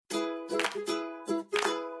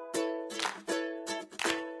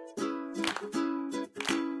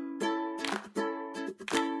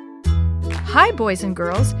Hi, boys and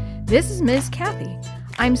girls. This is Ms. Kathy.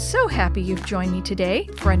 I'm so happy you've joined me today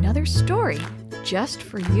for another story just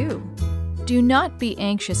for you. Do not be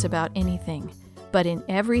anxious about anything, but in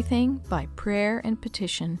everything, by prayer and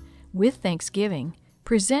petition, with thanksgiving,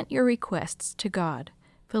 present your requests to God.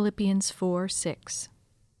 Philippians 4:6.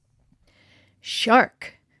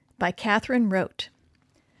 Shark by Catherine Rote.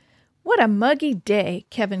 What a muggy day,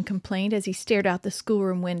 Kevin complained as he stared out the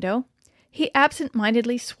schoolroom window. He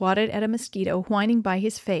absent-mindedly swatted at a mosquito whining by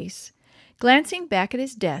his face. Glancing back at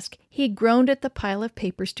his desk, he groaned at the pile of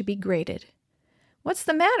papers to be graded. "What's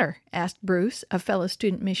the matter?" asked Bruce, a fellow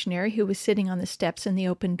student missionary who was sitting on the steps in the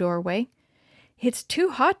open doorway. "It's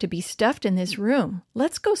too hot to be stuffed in this room.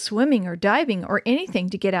 Let's go swimming or diving or anything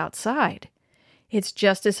to get outside." "It's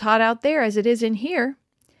just as hot out there as it is in here."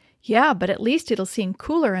 "Yeah, but at least it'll seem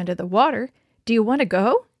cooler under the water. Do you want to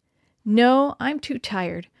go?" "No, I'm too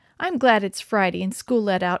tired. I'm glad it's Friday and school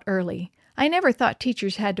let out early. I never thought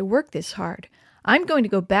teachers had to work this hard. I'm going to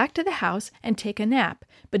go back to the house and take a nap,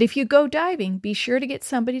 but if you go diving, be sure to get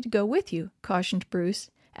somebody to go with you," cautioned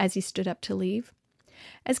Bruce as he stood up to leave.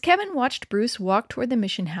 As Kevin watched Bruce walk toward the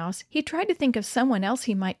mission house, he tried to think of someone else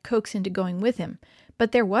he might coax into going with him,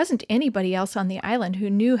 but there wasn't anybody else on the island who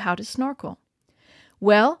knew how to snorkel.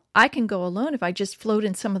 "Well, I can go alone if I just float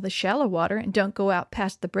in some of the shallow water and don't go out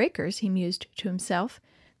past the breakers," he mused to himself.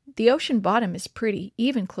 "The ocean bottom is pretty,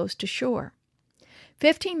 even close to shore."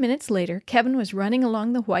 15 minutes later, Kevin was running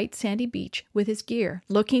along the white sandy beach with his gear,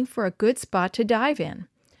 looking for a good spot to dive in.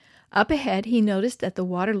 Up ahead, he noticed that the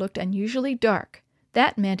water looked unusually dark.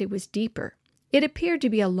 That meant it was deeper. It appeared to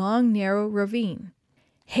be a long, narrow ravine.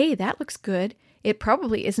 "Hey, that looks good. It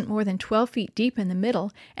probably isn't more than 12 feet deep in the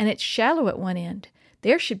middle, and it's shallow at one end.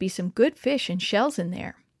 There should be some good fish and shells in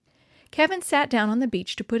there." Kevin sat down on the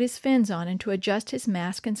beach to put his fins on and to adjust his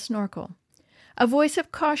mask and snorkel. A voice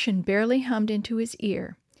of caution barely hummed into his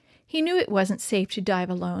ear. He knew it wasn't safe to dive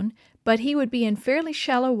alone, but he would be in fairly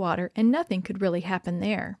shallow water and nothing could really happen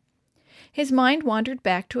there. His mind wandered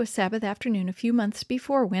back to a Sabbath afternoon a few months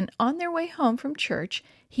before when, on their way home from church,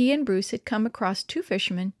 he and Bruce had come across two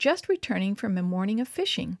fishermen just returning from a morning of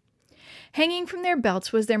fishing. Hanging from their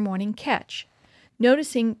belts was their morning catch.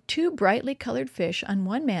 Noticing two brightly colored fish on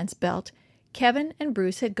one man's belt, Kevin and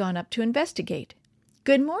Bruce had gone up to investigate.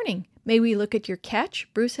 "Good morning. May we look at your catch?"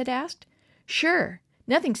 Bruce had asked. "Sure.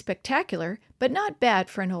 Nothing spectacular, but not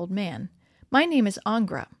bad for an old man. My name is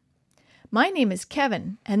Angra." "My name is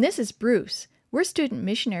Kevin, and this is Bruce. We're student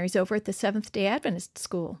missionaries over at the Seventh-day Adventist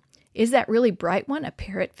School. Is that really bright one a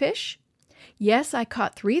parrotfish?" "Yes, I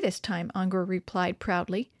caught 3 this time," Angra replied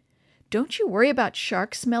proudly. "Don't you worry about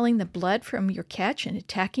sharks smelling the blood from your catch and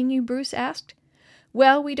attacking you?" Bruce asked.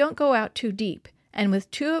 "Well, we don't go out too deep, and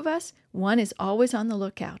with 2 of us, one is always on the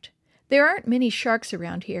lookout. There aren't many sharks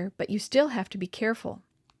around here, but you still have to be careful."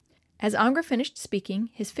 As Angra finished speaking,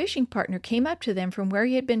 his fishing partner came up to them from where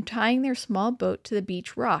he had been tying their small boat to the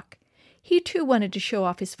beach rock. He too wanted to show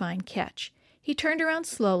off his fine catch. He turned around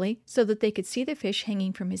slowly so that they could see the fish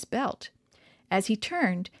hanging from his belt. As he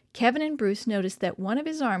turned, Kevin and Bruce noticed that one of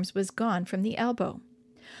his arms was gone from the elbow.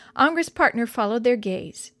 Angra's partner followed their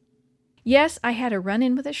gaze. "Yes, I had a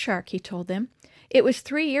run-in with a shark," he told them. "It was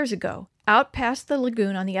 3 years ago, out past the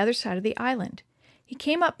lagoon on the other side of the island. He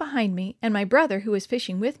came up behind me, and my brother, who was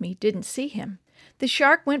fishing with me, didn't see him. The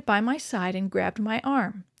shark went by my side and grabbed my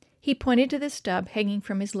arm." He pointed to the stub hanging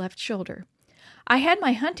from his left shoulder. "I had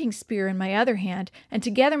my hunting spear in my other hand, and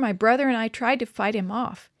together my brother and I tried to fight him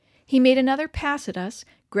off. He made another pass at us,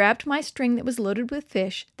 grabbed my string that was loaded with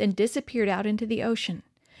fish, then disappeared out into the ocean.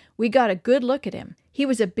 We got a good look at him. He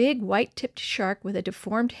was a big white-tipped shark with a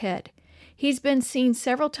deformed head. He's been seen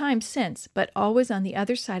several times since, but always on the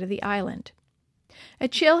other side of the island." A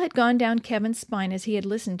chill had gone down Kevin's spine as he had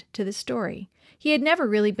listened to the story. He had never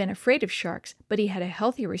really been afraid of sharks, but he had a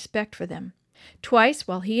healthy respect for them. Twice,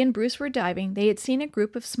 while he and Bruce were diving, they had seen a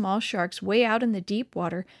group of small sharks way out in the deep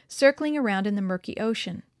water, circling around in the murky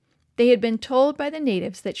ocean. They had been told by the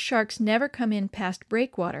natives that sharks never come in past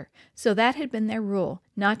breakwater, so that had been their rule,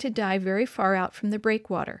 not to dive very far out from the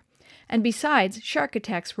breakwater. And besides, shark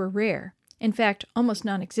attacks were rare, in fact, almost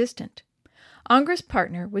non-existent. Angra's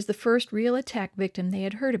partner was the first real attack victim they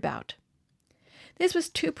had heard about. This was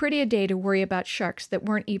too pretty a day to worry about sharks that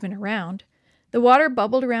weren't even around. The water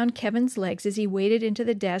bubbled around Kevin's legs as he waded into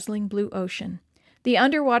the dazzling blue ocean. The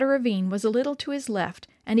underwater ravine was a little to his left,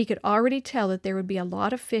 and he could already tell that there would be a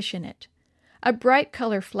lot of fish in it. A bright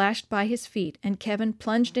color flashed by his feet, and Kevin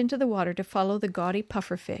plunged into the water to follow the gaudy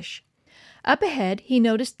pufferfish. Up ahead, he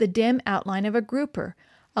noticed the dim outline of a grouper,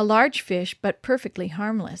 a large fish but perfectly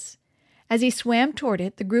harmless. As he swam toward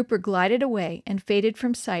it, the grouper glided away and faded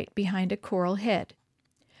from sight behind a coral head.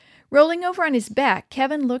 Rolling over on his back,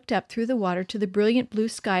 Kevin looked up through the water to the brilliant blue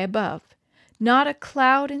sky above. Not a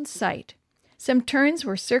cloud in sight. Some terns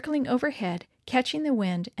were circling overhead, catching the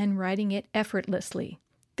wind and riding it effortlessly.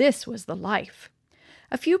 This was the life.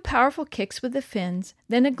 A few powerful kicks with the fins,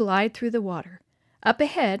 then a glide through the water. Up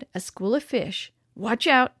ahead, a school of fish. Watch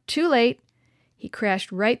out! Too late! He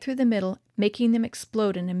crashed right through the middle, making them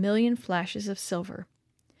explode in a million flashes of silver.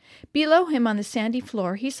 Below him on the sandy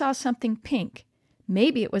floor, he saw something pink.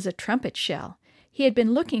 Maybe it was a trumpet shell. He had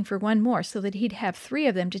been looking for one more so that he'd have 3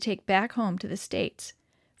 of them to take back home to the States.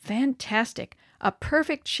 Fantastic! A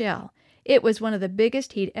perfect shell. It was one of the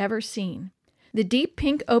biggest he'd ever seen. The deep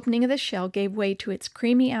pink opening of the shell gave way to its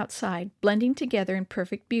creamy outside, blending together in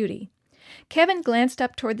perfect beauty. Kevin glanced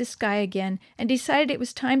up toward the sky again and decided it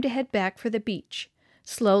was time to head back for the beach.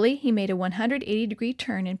 Slowly, he made a 180-degree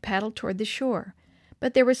turn and paddled toward the shore.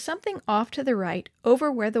 But there was something off to the right,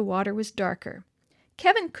 over where the water was darker.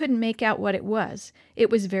 Kevin couldn't make out what it was. It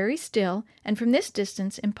was very still, and from this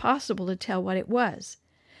distance impossible to tell what it was.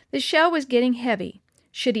 The shell was getting heavy.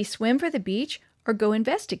 Should he swim for the beach or go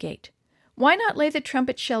investigate? Why not lay the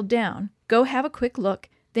trumpet shell down, go have a quick look,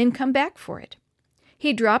 then come back for it?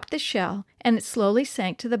 He dropped the shell, and it slowly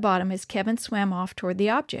sank to the bottom as Kevin swam off toward the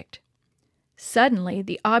object. Suddenly,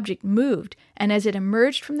 the object moved, and as it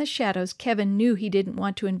emerged from the shadows, Kevin knew he didn't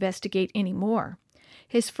want to investigate any more.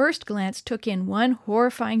 His first glance took in one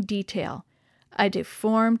horrifying detail: a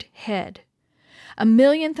deformed head. A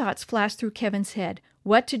million thoughts flashed through Kevin's head: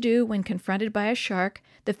 what to do when confronted by a shark,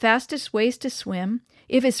 the fastest ways to swim,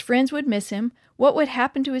 if his friends would miss him, what would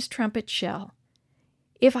happen to his trumpet shell.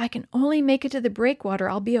 If I can only make it to the breakwater,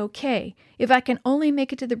 I'll be okay. If I can only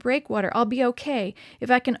make it to the breakwater, I'll be okay.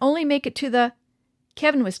 If I can only make it to the...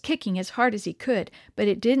 Kevin was kicking as hard as he could, but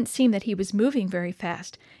it didn't seem that he was moving very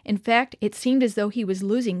fast. In fact, it seemed as though he was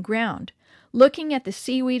losing ground. Looking at the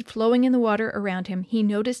seaweed flowing in the water around him, he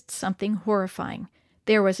noticed something horrifying.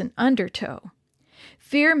 There was an undertow.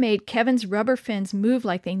 Fear made Kevin's rubber fins move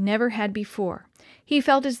like they never had before. He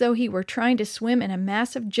felt as though he were trying to swim in a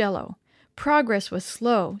mass of jello. Progress was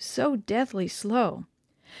slow, so deathly slow.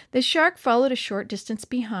 The shark followed a short distance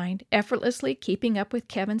behind, effortlessly keeping up with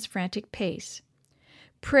Kevin's frantic pace.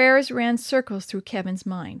 Prayers ran circles through Kevin's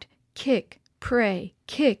mind. Kick, pray,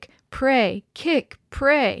 kick, pray, kick,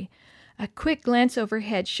 pray. A quick glance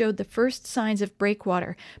overhead showed the first signs of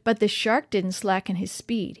breakwater, but the shark didn't slacken his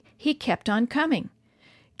speed. He kept on coming.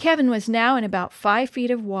 Kevin was now in about 5 feet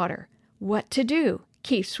of water. What to do?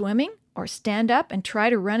 Keep swimming or stand up and try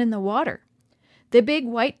to run in the water? The big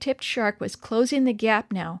white-tipped shark was closing the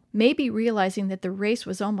gap now, maybe realizing that the race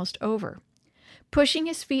was almost over. Pushing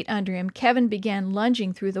his feet under him, Kevin began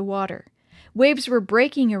lunging through the water. Waves were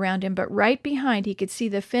breaking around him, but right behind he could see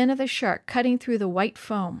the fin of the shark cutting through the white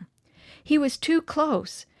foam. He was too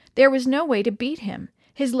close. There was no way to beat him.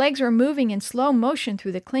 His legs were moving in slow motion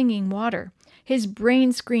through the clinging water. His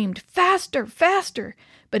brain screamed, "Faster, faster!"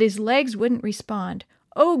 but his legs wouldn't respond.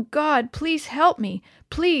 "Oh, God, please help me!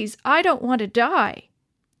 Please, I don't want to die!"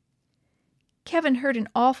 Kevin heard an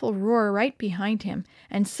awful roar right behind him,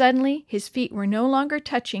 and suddenly his feet were no longer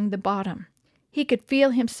touching the bottom. He could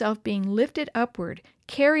feel himself being lifted upward,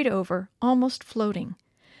 carried over, almost floating.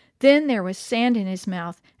 Then there was sand in his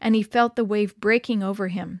mouth, and he felt the wave breaking over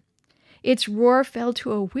him. Its roar fell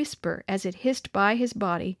to a whisper as it hissed by his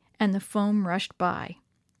body, and the foam rushed by.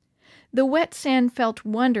 The wet sand felt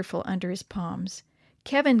wonderful under his palms.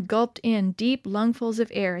 Kevin gulped in deep lungfuls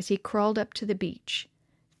of air as he crawled up to the beach.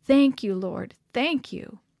 "Thank you, Lord, thank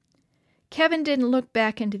you." Kevin didn't look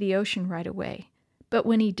back into the ocean right away, but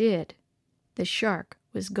when he did, the shark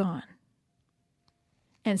was gone.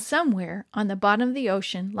 And somewhere on the bottom of the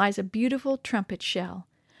ocean lies a beautiful trumpet shell.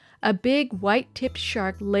 A big white-tipped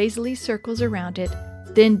shark lazily circles around it,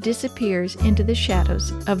 then disappears into the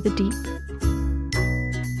shadows of the deep.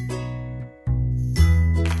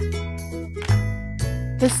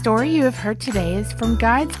 The story you have heard today is from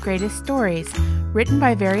Guide's Greatest Stories, written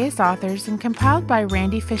by various authors and compiled by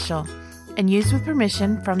Randy Fischel, and used with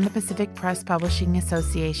permission from the Pacific Press Publishing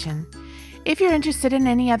Association. If you're interested in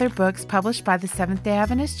any other books published by the Seventh-day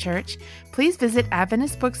Adventist Church, please visit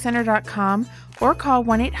AdventistBookCenter.com or call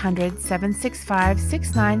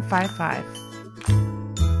 1-800-765-6955.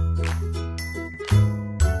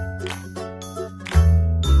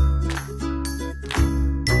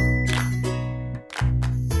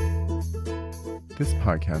 This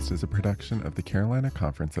podcast is a production of the Carolina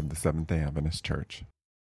Conference of the Seventh-day Adventist Church.